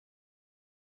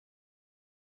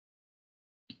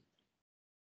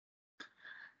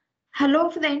Hello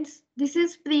friends, this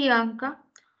is Priyanka.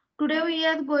 Today we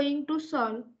are going to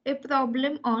solve a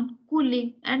problem on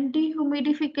cooling and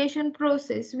dehumidification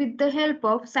process with the help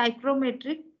of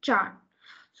psychometric chart.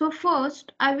 So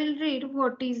first I will read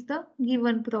what is the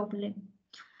given problem.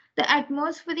 The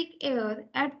atmospheric air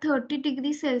at 30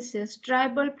 degrees Celsius dry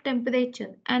bulb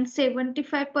temperature and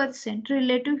 75%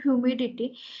 relative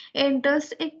humidity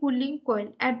enters a cooling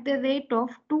coil at the rate of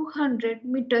 200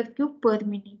 meter cube per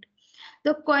minute.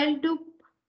 The coil dew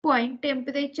point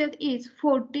temperature is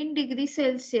 14 degrees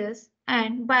Celsius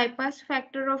and bypass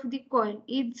factor of the coil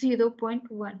is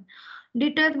 0.1.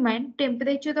 Determine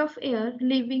temperature of air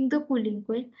leaving the cooling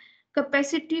coil,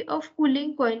 capacity of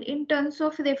cooling coil in terms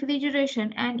of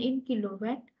refrigeration and in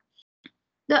kilowatt,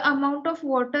 the amount of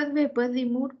water vapor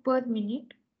removed per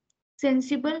minute,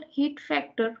 sensible heat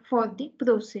factor for the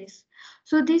process.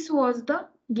 So this was the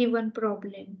given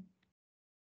problem.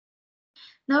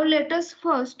 Now let us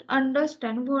first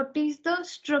understand what is the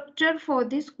structure for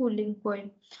this cooling coil.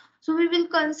 So we will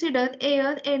consider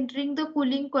air entering the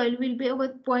cooling coil will be our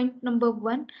point number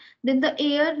 1. Then the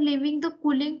air leaving the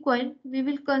cooling coil, we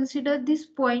will consider this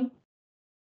point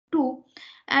 2.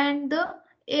 And the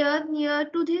air near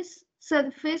to this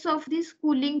surface of this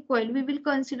cooling coil, we will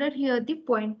consider here the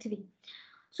point 3.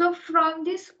 So from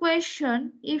this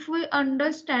question, if we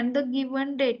understand the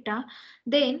given data,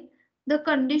 then the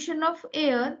condition of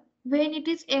air when it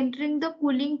is entering the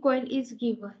cooling coil is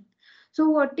given. So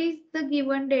what is the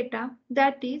given data?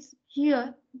 That is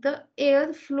here the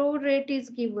air flow rate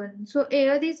is given. So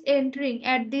air is entering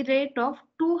at the rate of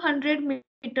 200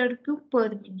 meter cube per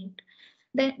minute.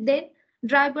 Then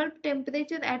dry bulb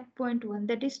temperature at point 1,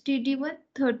 that is TD1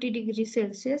 30 degrees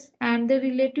Celsius, and the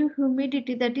relative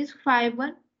humidity, that is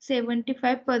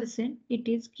 75% it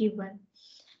is given.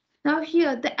 Now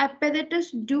here the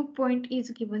apparatus dew point is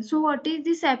given. So what is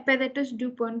this apparatus dew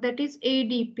point? That is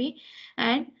ADP,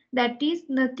 and that is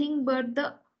nothing but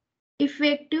the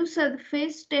effective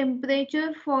surface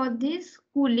temperature for this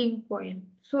cooling coil.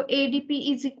 So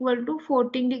ADP is equal to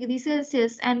 14 degrees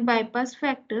Celsius and bypass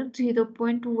factor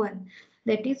 0.1,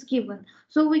 that is given.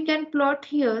 So we can plot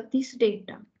here this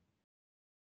data.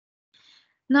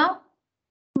 Now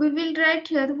we will write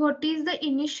here what is the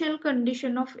initial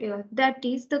condition of air, that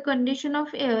is the condition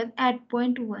of air at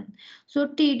point 1. So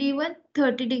TD1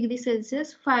 30 degrees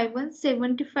Celsius, Phi1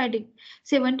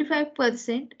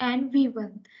 75% and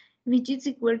V1 which is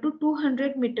equal to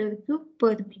 200 meter cube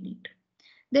per minute.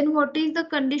 Then what is the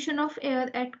condition of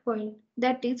air at coil,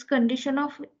 that is condition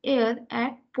of air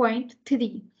at point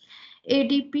 3.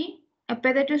 ADP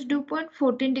apparatus dew point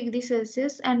 14 degrees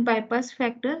Celsius and bypass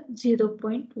factor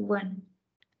 0.1.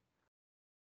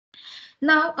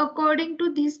 Now, according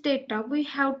to this data, we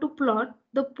have to plot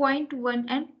the point 1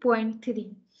 and point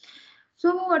 3.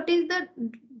 So, what is the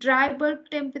dry bulb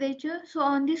temperature? So,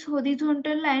 on this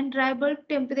horizontal line, dry bulb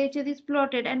temperature is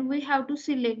plotted and we have to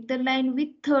select the line with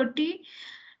 30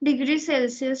 degrees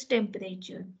Celsius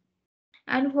temperature.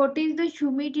 And what is the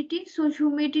humidity? So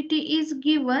humidity is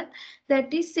given,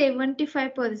 that is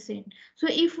 75%. So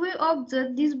if we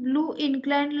observe these blue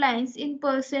inclined lines in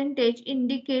percentage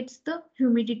indicates the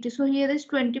humidity. So here is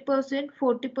 20%, 40%,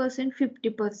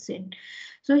 50%.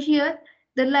 So here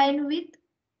the line with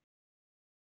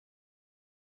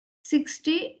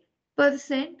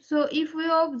 60%. So if we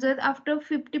observe after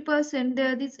 50%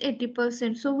 there is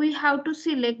 80%. So we have to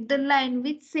select the line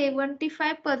with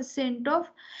 75% of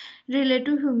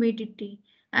relative humidity,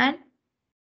 and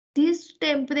this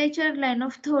temperature line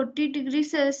of 30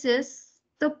 degrees Celsius,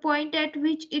 the point at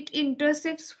which it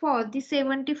intersects for the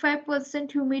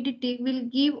 75% humidity will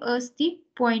give us the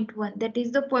point 1, that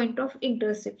is the point of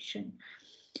intersection.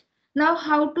 Now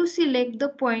how to select the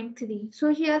point 3? So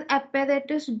here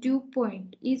apparatus dew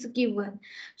point is given.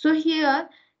 So here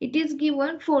it is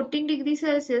given 14 degrees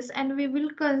Celsius and we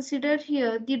will consider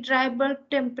here the dry bulb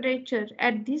temperature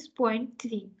at this point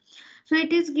 3. So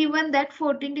it is given that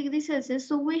 14 degrees Celsius.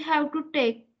 So we have to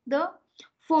take the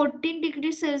 14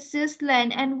 degrees Celsius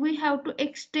line and we have to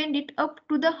extend it up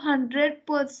to the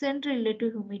 100%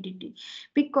 relative humidity,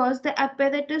 because the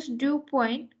apparatus dew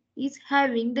point is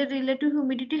having the relative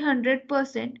humidity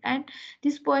 100% and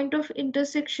this point of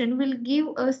intersection will give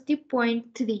us the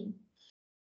point 3,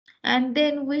 and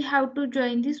then we have to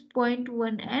join this point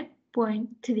 1 and point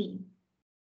 3.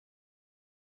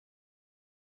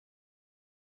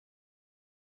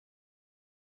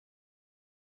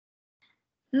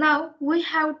 Now we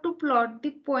have to plot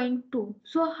the point 2.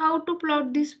 So how to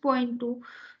plot this point 2?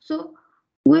 So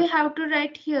we have to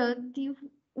write here the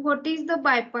what is the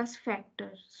bypass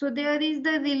factor? So there is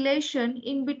the relation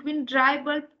in between dry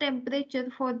bulb temperature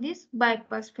for this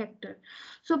bypass factor.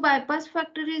 So bypass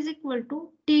factor is equal to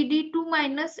TD2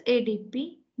 minus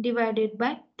ADP divided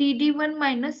by TD1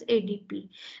 minus ADP.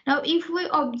 Now if we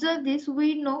observe this,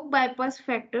 we know bypass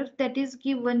factor that is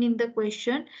given in the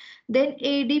question. Then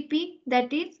ADP,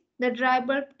 that is the dry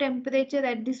bulb temperature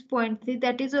at this point 3,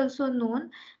 that is also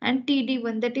known, and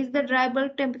TD1, that is the dry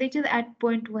bulb temperature at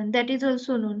point 1, that is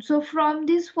also known. So from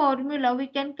this formula we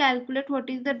can calculate what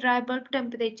is the dry bulb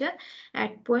temperature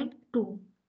at point 2.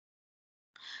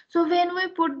 So when we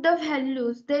put the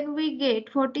values, then we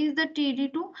get what is the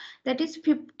TD2, that is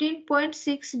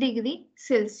 15.6 degree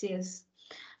Celsius.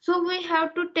 So we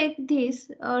have to take this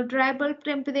dry bulb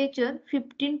temperature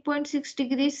 15.6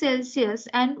 degrees Celsius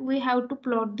and we have to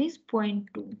plot this point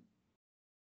 2.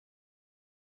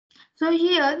 So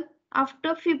here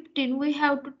after 15 we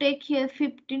have to take here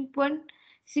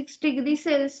 15.6 degrees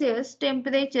Celsius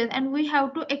temperature and we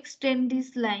have to extend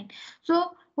this line.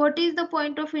 So what is the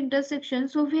point of intersection?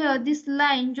 So here this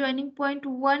line joining point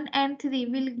 1 and 3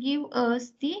 will give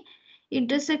us the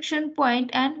intersection point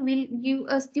and will give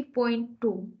us the point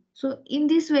 2. So in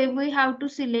this way we have to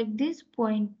select this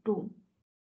point 2.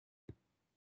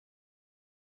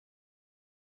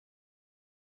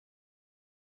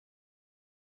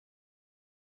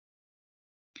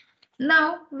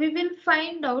 Now we will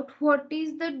find out what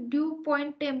is the dew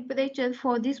point temperature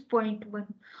for this point 1.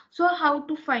 So how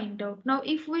to find out? Now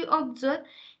if we observe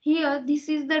here, this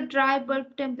is the dry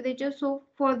bulb temperature. So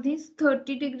for this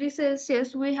 30 degrees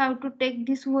Celsius we have to take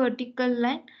this vertical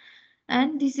line,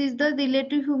 and this is the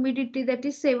relative humidity, that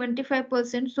is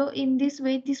 75%. So in this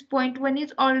way this point 1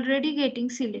 is already getting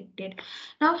selected.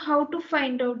 Now how to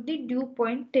find out the dew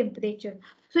point temperature?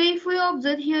 So if we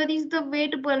observe, here is the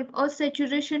wet bulb or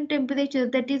saturation temperature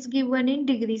that is given in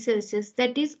degrees Celsius,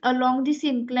 that is along this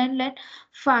inclined line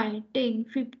 5, 10,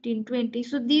 15, 20.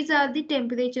 So these are the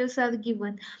temperatures are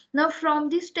given. Now from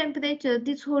this temperature,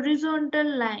 this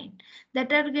horizontal line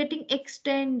that are getting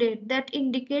extended, that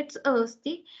indicates us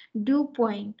the dew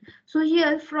point. So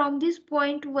here from this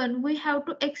point 1 we have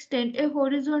to extend a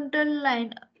horizontal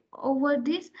line over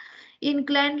this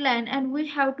inclined line and we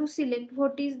have to select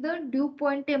what is the dew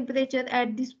point temperature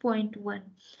at this point 1.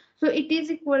 So it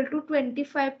is equal to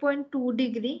 25.2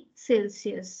 degree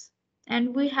Celsius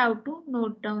and we have to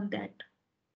note down that.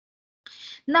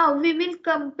 Now we will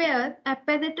compare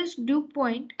apparatus dew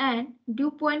point and dew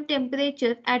point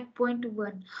temperature at point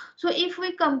 1. So if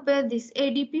we compare this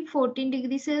ADP 14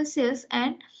 degrees Celsius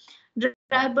and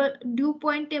dry bulb dew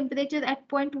point temperature at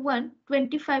point 1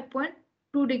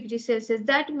 25.2 degrees Celsius,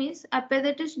 that means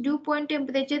apparatus dew point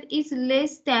temperature is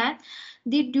less than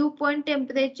the dew point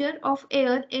temperature of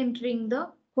air entering the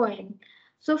coil.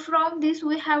 So from this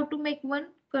we have to make one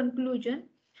conclusion.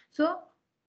 So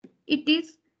it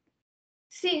is,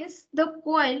 since the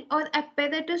coil or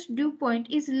apparatus dew point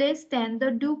is less than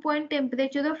the dew point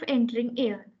temperature of entering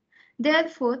air,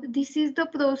 therefore this is the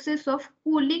process of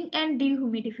cooling and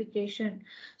dehumidification.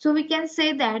 So we can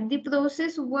say that the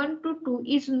process 1 to 2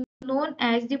 is known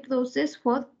as the process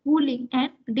for cooling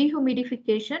and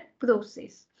dehumidification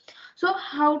process. So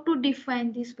how to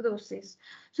define this process?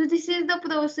 So this is the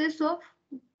process of,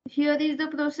 here is the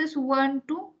process 1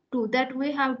 to 2 that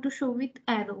we have to show with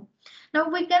arrow. Now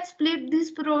we can split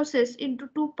this process into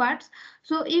two parts.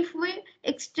 So if we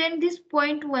extend this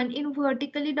point 1 in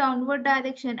vertically downward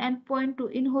direction and point 2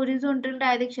 in horizontal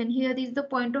direction, here is the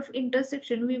point of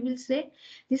intersection, we will say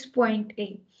this point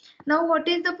A. Now what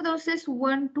is the process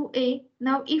 1 to A?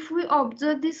 Now if we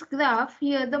observe this graph,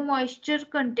 here the moisture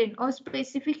content or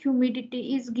specific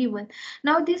humidity is given.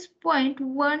 Now this point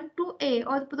 1 to A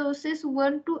or process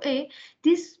 1 to A,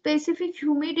 this specific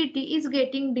humidity is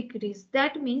getting decreased.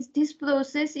 That means this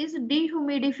process is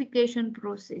dehumidification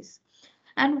process.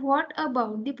 And what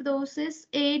about the process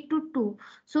A to 2?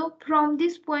 So from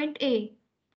this point A,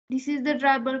 this is the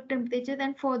dry bulb temperature,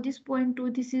 and for this point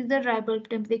 2, this is the dry bulb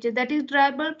temperature. That is, dry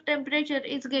bulb temperature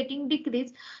is getting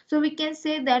decreased. So we can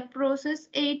say that process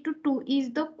A to 2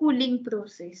 is the cooling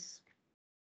process.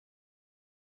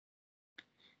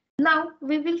 Now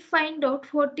we will find out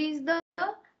what is the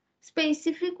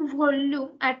specific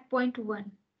volume at point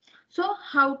 1. So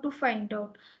how to find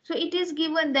out? So it is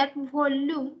given that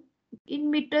volume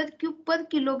in meter cube per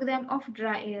kilogram of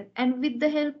dry air, and with the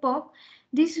help of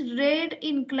These red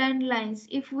inclined lines,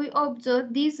 if we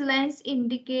observe, these lines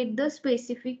indicate the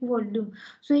specific volume.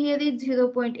 So here is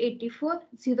 0.84,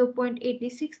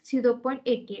 0.86,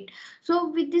 0.88. So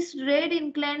with these red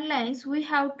inclined lines, we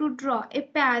have to draw a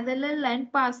parallel line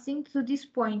passing through this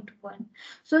point 1.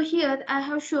 So here I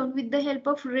have shown with the help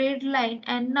of red line,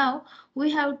 and now we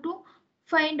have to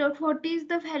find out what is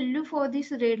the value for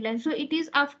this red line. So it is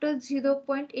after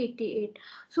 0.88.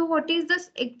 So what is the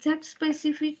exact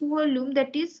specific volume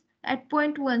that is at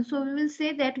point 1? So we will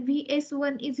say that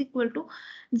Vs1 is equal to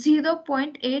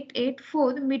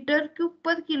 0.884 meter cube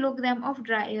per kilogram of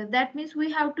dry air. That means we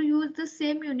have to use the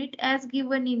same unit as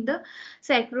given in the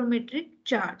psychometric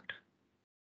chart.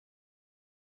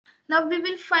 Now we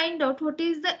will find out what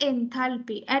is the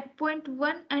enthalpy at point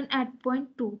 1 and at point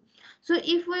 2. So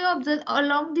if we observe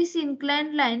along this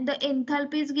inclined line, the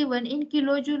enthalpy is given in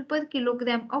kilojoule per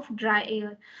kilogram of dry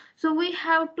air. So we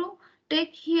have to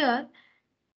take here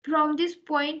from this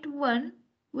point 1,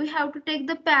 we have to take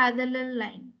the parallel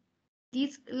line.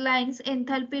 These lines,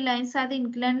 enthalpy lines, are the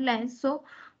inclined lines, so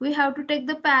we have to take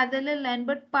the parallel line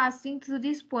but passing through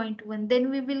this point 1. Then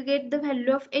we will get the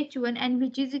value of H1, and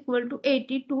which is equal to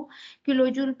 82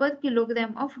 kilojoule per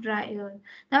kilogram of dry air.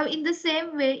 Now in the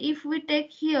same way, if we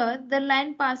take here the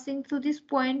line passing through this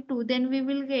point 2, then we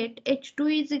will get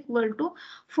H2 is equal to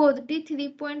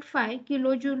 43.5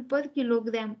 kilojoule per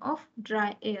kilogram of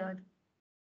dry air.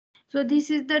 So this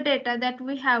is the data that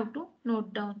we have to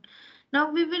note down. Now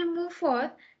we will move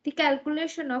for the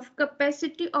calculation of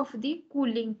capacity of the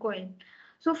cooling coil.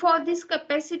 So for this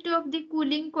capacity of the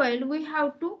cooling coil, we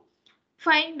have to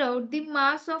find out the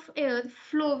mass of air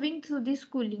flowing through this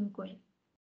cooling coil.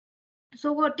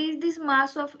 So what is this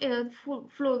mass of air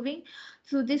flowing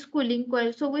through this cooling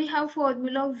coil? So we have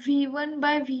formula V1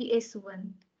 by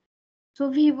Vs1. So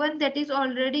V1 that is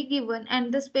already given,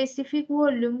 and the specific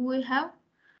volume we have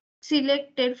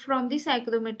selected from the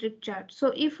psychometric chart.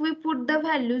 So if we put the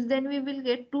values, then we will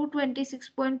get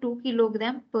 226.2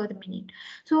 kilogram per minute.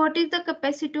 So what is the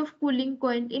capacity of cooling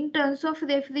coil in terms of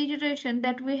refrigeration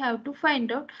that we have to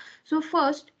find out? So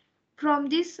first, from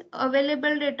this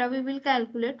available data we will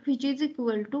calculate, which is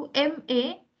equal to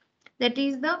MA, that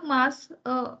is the mass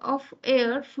of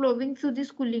air flowing through this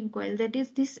cooling coil, that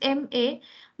is this MA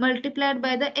multiplied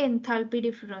by the enthalpy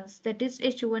difference, that is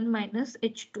H1 minus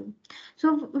H2.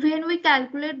 So when we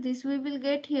calculate this, we will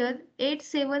get here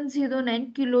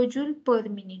 8709 kilojoule per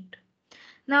minute.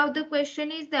 Now the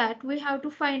question is that we have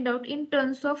to find out in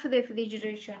terms of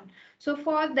refrigeration. So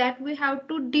for that we have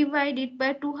to divide it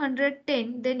by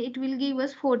 210, then it will give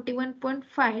us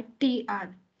 41.5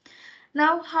 TR.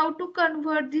 Now how to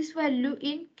convert this value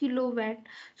in kilowatt?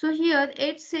 So here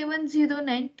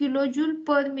 8709 kilojoule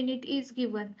per minute is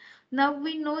given. Now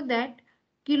we know that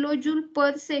kilojoule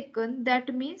per second,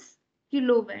 that means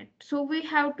kilowatt. So we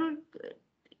have to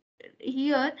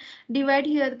here divide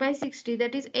here by 60,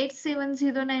 that is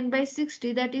 8709 by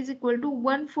 60, that is equal to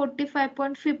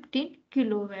 145.15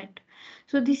 kilowatt.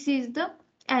 So this is the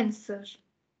answer.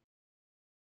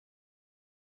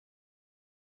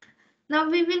 Now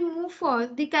we will move for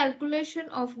the calculation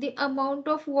of the amount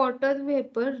of water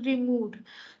vapor removed.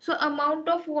 So amount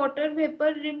of water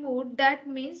vapor removed, that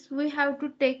means we have to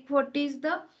take what is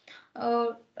the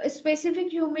specific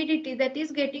humidity that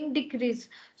is getting decreased.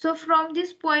 So from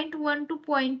this point 1 to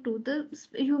point 2, the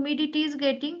humidity is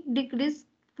getting decreased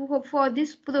for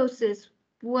this process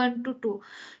 1 to 2.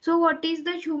 So what is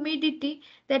the humidity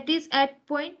that is at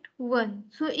point 1?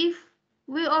 So if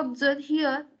we observe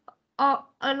here,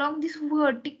 along this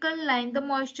vertical line, the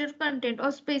moisture content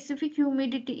or specific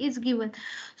humidity is given.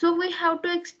 So we have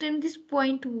to extend this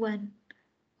point 1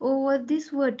 over this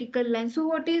vertical line. So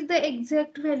what is the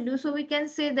exact value? So we can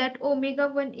say that omega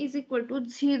 1 is equal to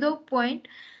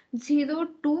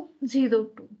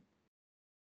 0.0202.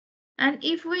 And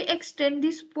if we extend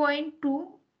this point 2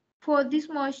 for this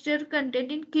moisture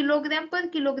content in kilogram per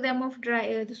kilogram of dry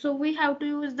air, so we have to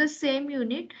use the same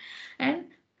unit, and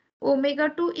omega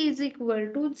 2 is equal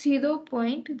to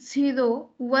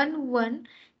 0.011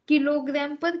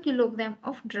 kilogram per kilogram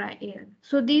of dry air.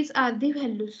 So these are the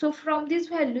values. So from these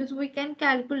values we can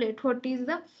calculate what is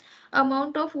the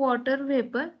amount of water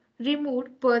vapor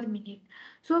removed per minute.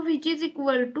 So which is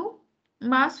equal to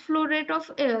mass flow rate of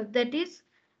air, that is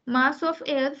mass of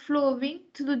air flowing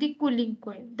through the cooling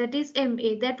coil, that is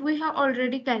MA, that we have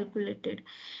already calculated,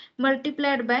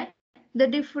 multiplied by the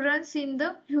difference in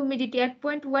the humidity at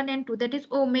point 1 and 2, that is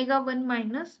omega 1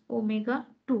 minus omega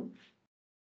 2.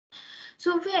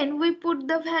 So when we put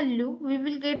the value, we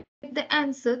will get the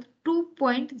answer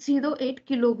 2.08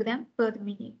 kilogram per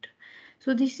minute.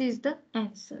 So this is the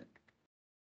answer.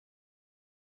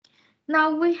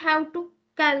 Now we have to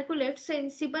calculate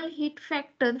sensible heat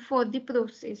factor for the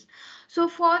process. So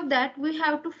for that we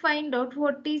have to find out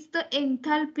what is the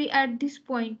enthalpy at this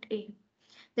point A,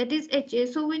 that is HA.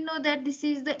 So we know that this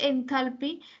is the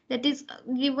enthalpy that is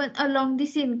given along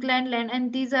this inclined line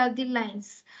and these are the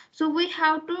lines. So we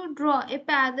have to draw a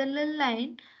parallel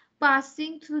line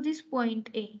passing through this point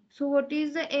A. So what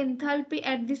is the enthalpy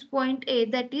at this point A?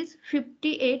 That is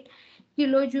 58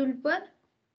 kilojoule per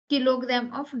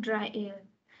kilogram of dry air,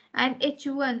 and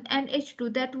H1 and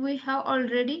H2 that we have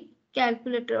already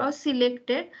calculated or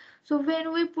selected. So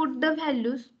when we put the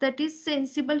values, that is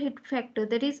sensible heat factor,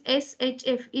 that is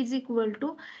SHF is equal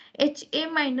to HA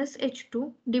minus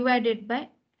H2 divided by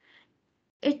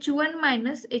H1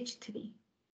 minus H3.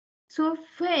 So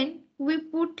when we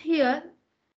put here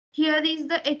is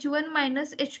the H1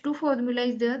 minus H2 formula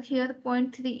is there. Here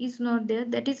 0.3 is not there.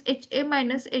 That is HA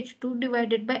minus H2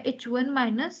 divided by H1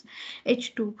 minus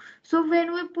H2. So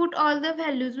when we put all the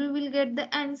values, we will get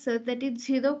the answer, that is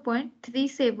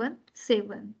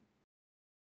 0.377.